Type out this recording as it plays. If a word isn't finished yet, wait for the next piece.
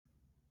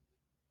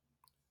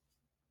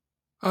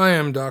I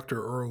am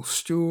Dr. Earl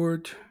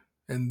Stewart,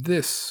 and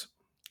this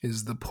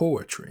is the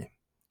Poetry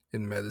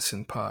in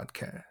Medicine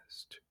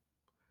podcast.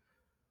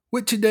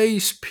 With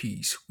today's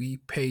piece, we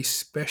pay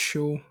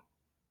special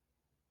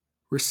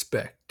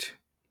respect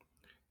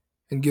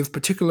and give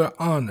particular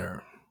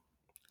honor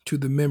to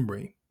the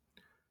memory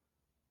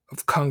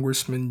of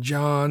Congressman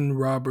John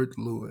Robert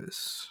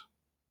Lewis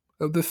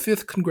of the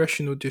 5th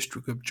Congressional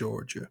District of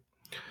Georgia,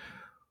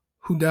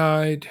 who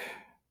died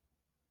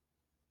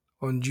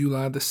on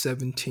July the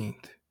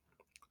 17th,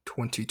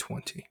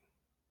 2020.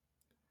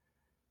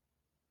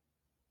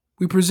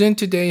 We present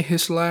today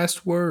his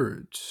last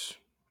words,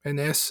 an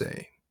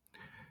essay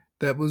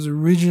that was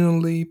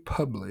originally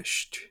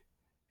published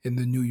in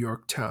the New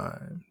York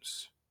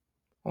Times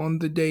on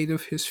the date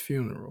of his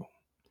funeral,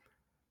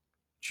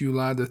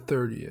 July the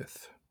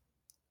 30th,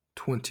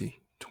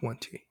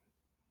 2020.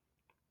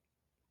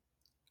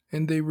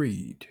 And they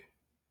read,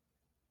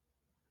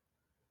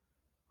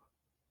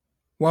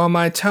 "While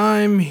my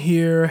time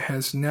here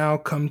has now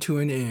come to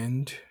an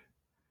end,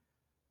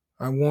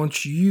 I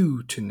want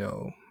you to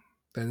know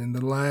that in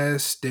the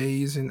last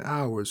days and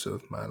hours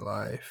of my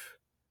life,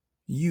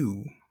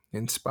 you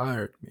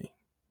inspired me.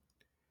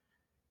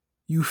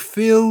 You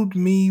filled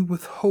me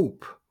with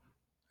hope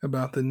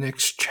about the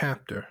next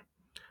chapter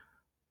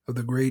of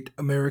the great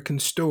American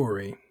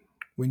story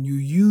when you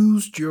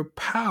used your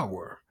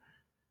power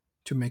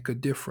to make a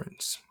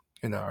difference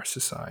in our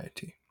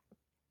society.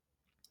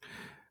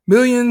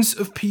 Millions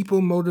of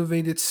people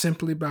motivated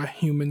simply by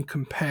human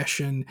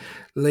compassion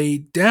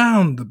laid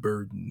down the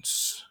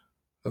burdens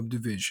of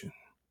division.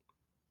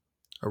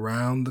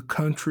 Around the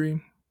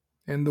country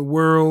and the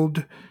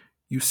world,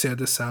 you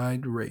set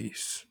aside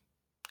race,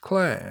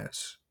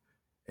 class,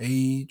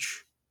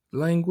 age,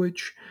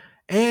 language,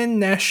 and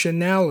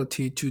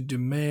nationality to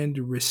demand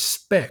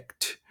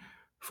respect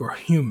for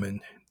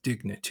human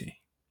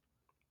dignity.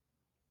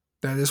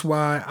 That is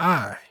why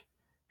I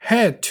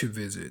had to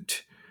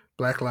visit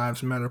Black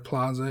Lives Matter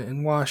Plaza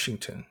in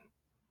Washington,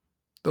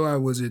 though I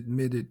was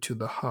admitted to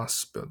the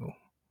hospital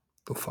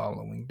the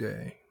following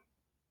day.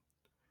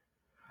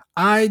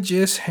 I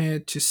just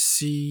had to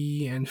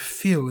see and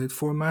feel it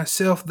for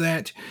myself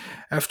that,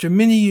 after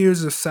many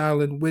years of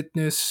silent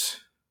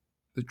witness,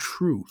 the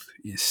truth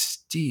is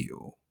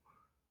still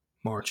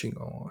marching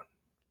on.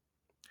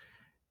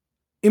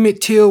 Emmett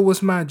Till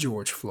was my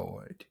George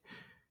Floyd.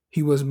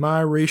 He was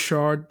my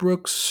Rayshard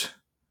Brooks,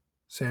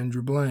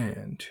 Sandra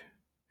Bland,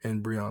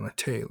 and Breonna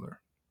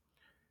Taylor.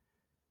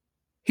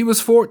 He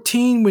was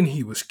 14 when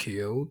he was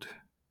killed,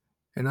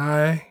 and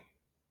I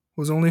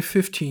was only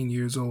 15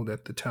 years old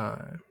at the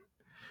time.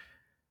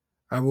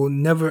 I will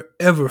never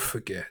ever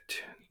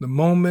forget the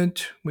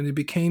moment when it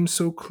became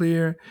so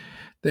clear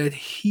that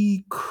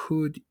he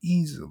could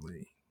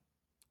easily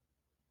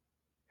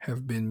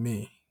have been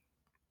me.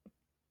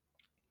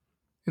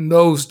 In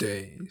those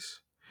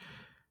days,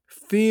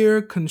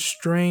 fear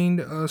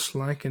constrained us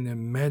like an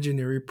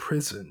imaginary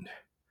prison,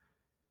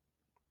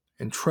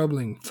 and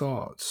troubling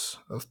thoughts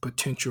of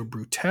potential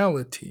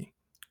brutality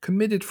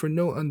committed for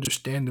no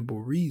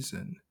understandable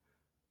reason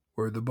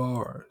were the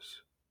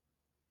bars.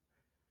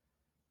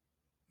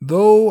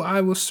 Though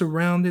I was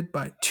surrounded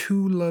by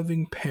two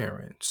loving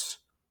parents,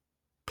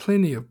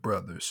 plenty of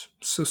brothers,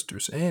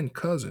 sisters, and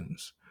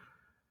cousins,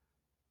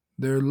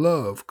 their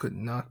love could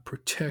not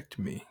protect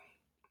me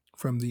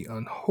from the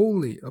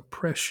unholy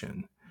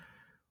oppression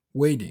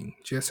waiting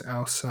just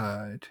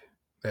outside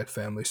that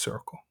family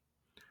circle.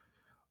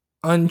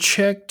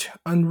 Unchecked,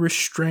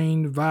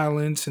 unrestrained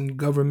violence and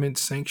government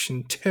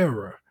sanctioned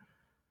terror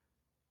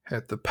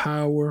had the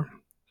power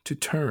to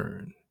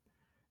turn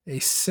a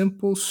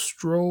simple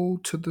stroll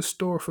to the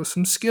store for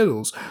some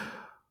Skittles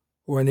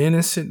or an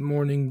innocent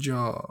morning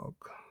jog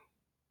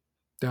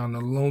down a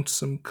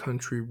lonesome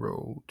country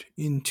road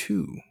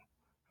into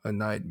a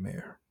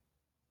nightmare.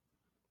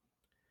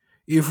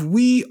 If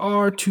we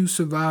are to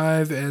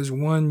survive as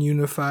one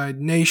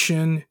unified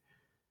nation,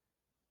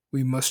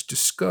 we must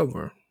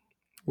discover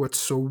what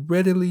so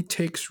readily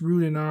takes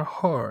root in our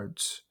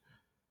hearts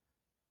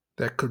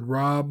that could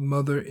rob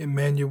Mother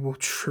Emanuel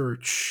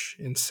Church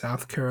in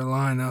South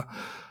Carolina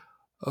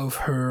of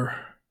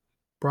her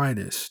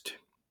brightest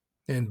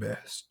and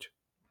best.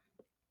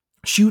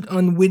 Shoot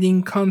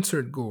unwitting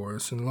concert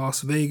goers in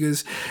Las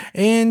Vegas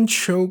and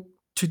choke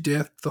to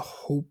death the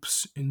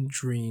hopes and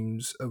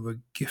dreams of a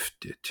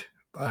gifted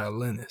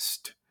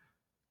violinist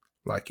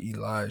like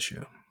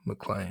Elijah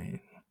McClain.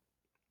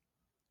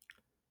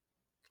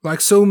 Like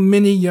so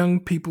many young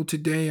people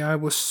today, I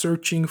was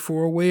searching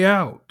for a way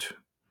out,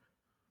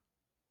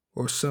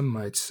 or some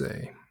might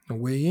say, a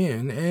way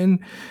in,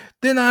 and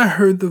then I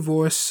heard the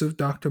voice of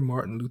Dr.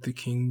 Martin Luther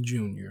King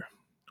Jr.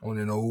 on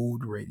an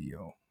old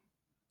radio.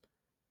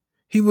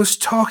 He was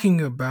talking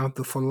about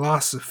the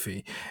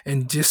philosophy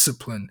and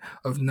discipline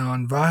of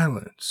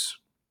nonviolence.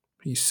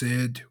 He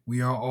said,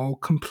 "We are all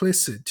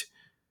complicit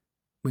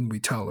when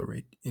we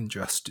tolerate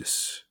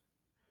injustice."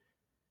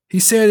 He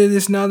said it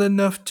is not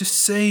enough to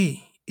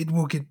say it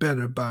will get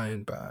better by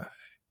and by.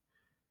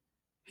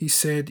 He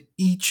said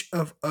each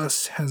of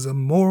us has a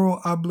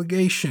moral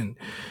obligation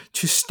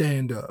to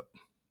stand up,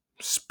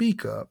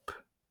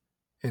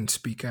 and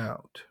speak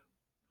out.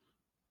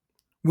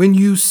 When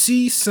you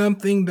see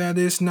something that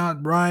is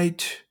not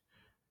right,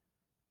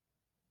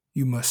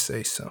 you must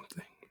say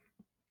something.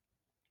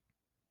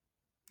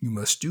 You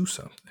must do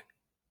something.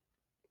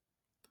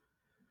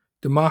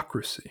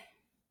 Democracy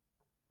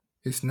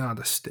is not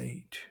a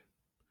state,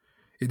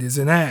 it is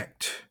an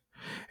act,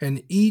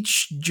 and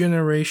each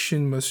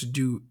generation must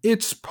do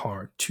its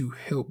part to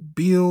help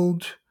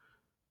build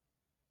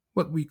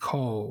what we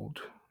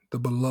called the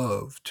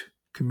beloved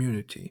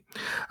community,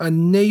 a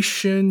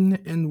nation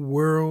and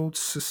world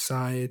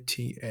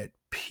society at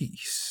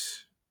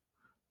peace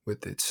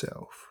with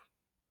itself.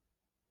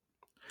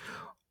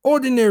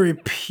 Ordinary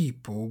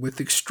people with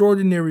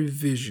extraordinary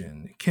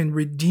vision can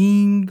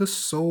redeem the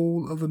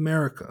soul of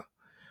America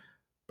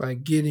by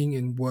getting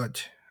in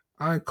what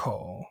I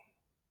call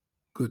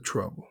good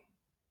trouble,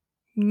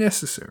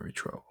 necessary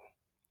trouble.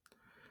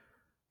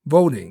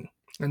 Voting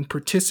and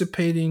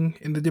participating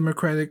in the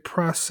democratic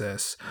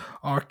process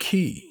are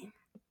key.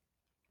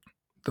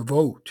 The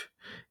vote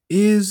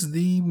is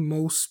the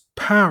most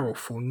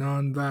powerful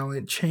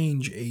nonviolent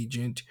change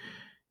agent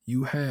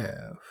you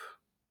have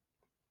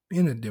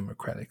in a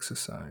democratic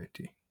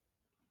society.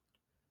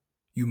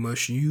 You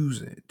must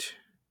use it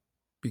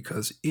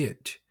because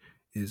it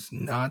is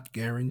not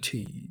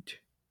guaranteed.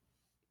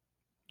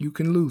 You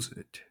can lose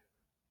it.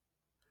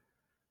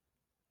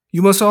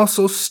 You must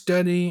also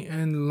study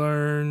and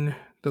learn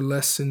the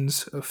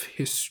lessons of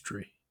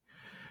history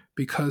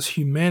because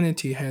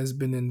humanity has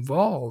been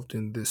involved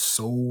in this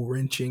soul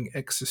wrenching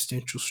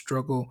existential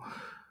struggle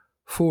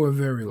for a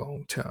very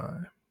long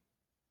time.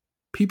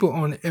 People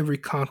on every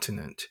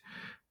continent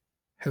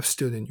have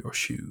stood in your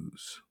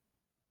shoes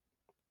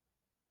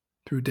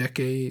through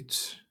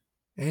decades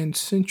and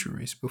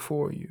centuries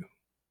before you.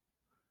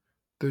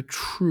 The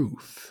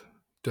truth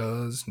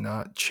does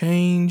not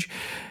change,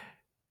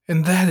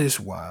 and that is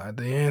why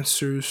the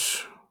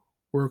answers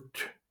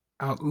worked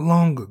out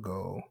long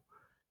ago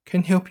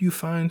can help you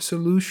find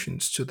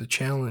solutions to the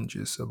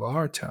challenges of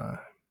our time.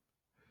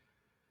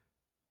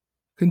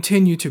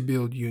 Continue to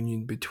build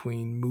union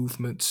between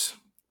movements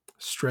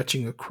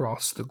stretching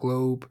across the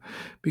globe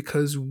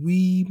because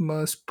we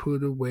must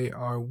put away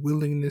our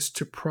willingness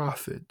to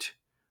profit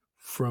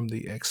from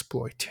the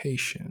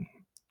exploitation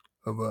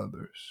of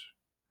others.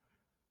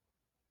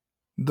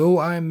 Though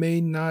I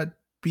may not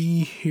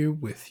be here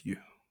with you,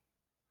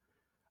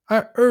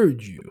 I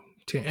urge you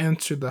to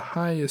answer the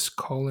highest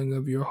calling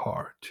of your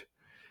heart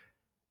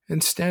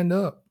and stand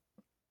up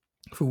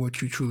for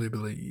what you truly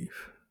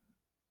believe.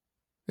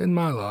 In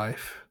my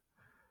life,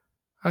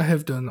 I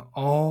have done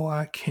all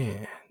I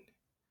can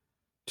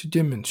to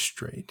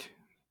demonstrate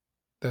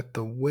that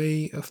the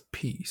way of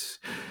peace,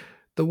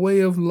 the way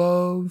of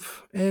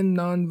love and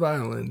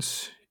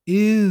nonviolence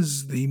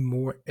is the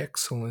more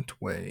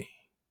excellent way.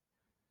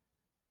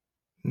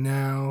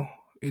 Now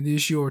it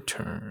is your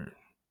turn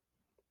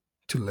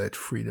to let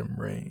freedom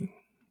reign.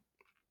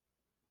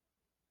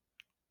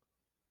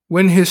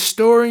 When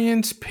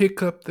historians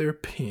pick up their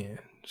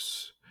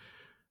pens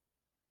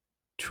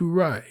to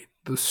write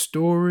the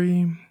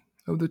story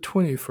of the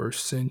 21st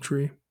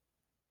century,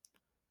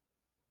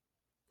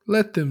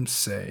 let them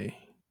say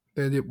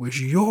that it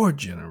was your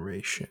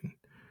generation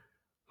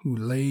who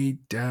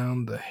laid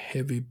down the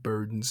heavy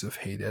burdens of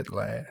hate at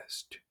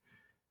last,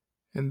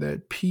 and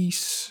that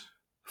peace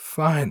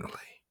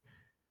finally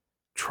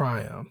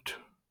triumphed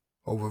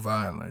over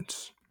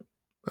violence,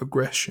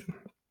 aggression,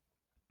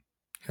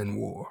 and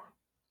war.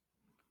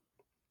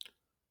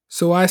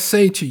 So I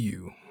say to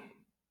you,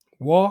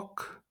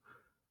 walk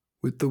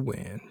with the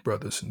wind,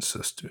 brothers and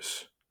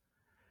sisters,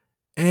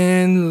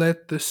 and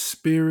let the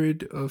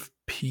spirit of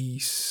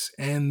peace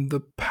and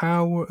the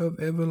power of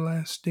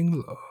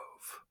everlasting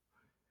love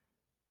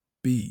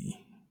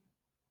be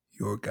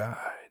your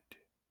guide.